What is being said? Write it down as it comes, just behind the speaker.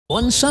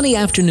One sunny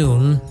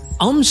afternoon,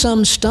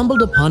 AumSum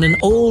stumbled upon an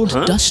old,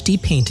 dusty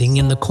painting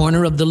in the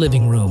corner of the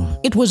living room.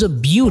 It was a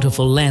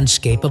beautiful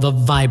landscape of a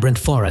vibrant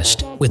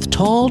forest, with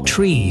tall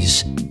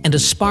trees and a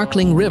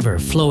sparkling river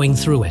flowing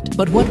through it.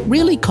 But what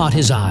really caught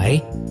his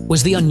eye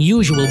was the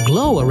unusual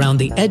glow around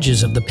the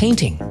edges of the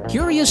painting.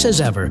 Curious as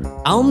ever,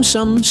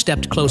 AumSum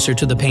stepped closer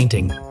to the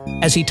painting.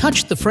 As he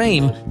touched the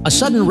frame, a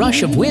sudden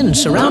rush of wind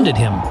surrounded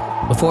him.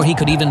 Before he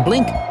could even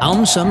blink,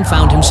 AumSum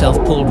found himself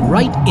pulled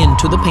right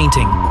into the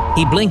painting.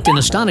 He blinked in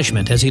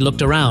astonishment as he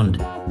looked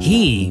around.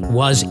 He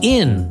was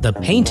in the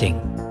painting.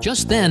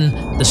 Just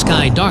then, the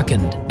sky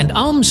darkened, and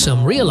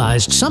AumSum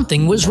realized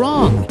something was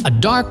wrong. A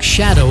dark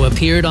shadow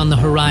appeared on the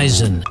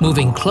horizon,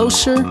 moving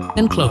closer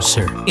and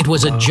closer. It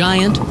was a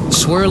giant,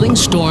 swirling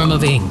storm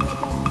of ink,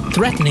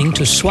 threatening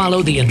to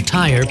swallow the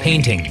entire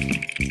painting.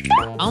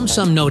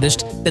 AumSum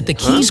noticed that the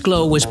key's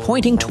glow was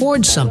pointing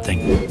towards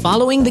something.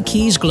 Following the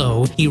key's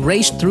glow, he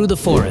raced through the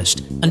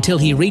forest until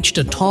he reached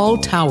a tall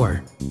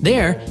tower.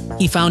 There,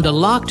 he found a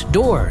locked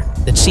door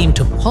that seemed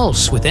to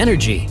pulse with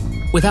energy.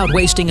 Without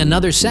wasting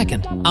another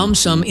second,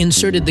 AumSum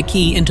inserted the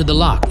key into the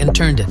lock and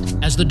turned it.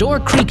 As the door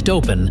creaked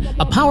open,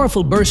 a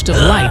powerful burst of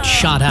light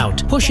shot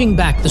out, pushing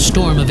back the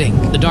storm of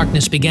ink. The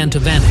darkness began to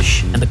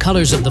vanish, and the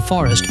colors of the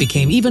forest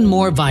became even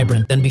more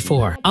vibrant than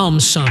before.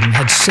 AumSum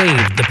had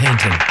saved the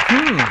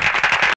painting.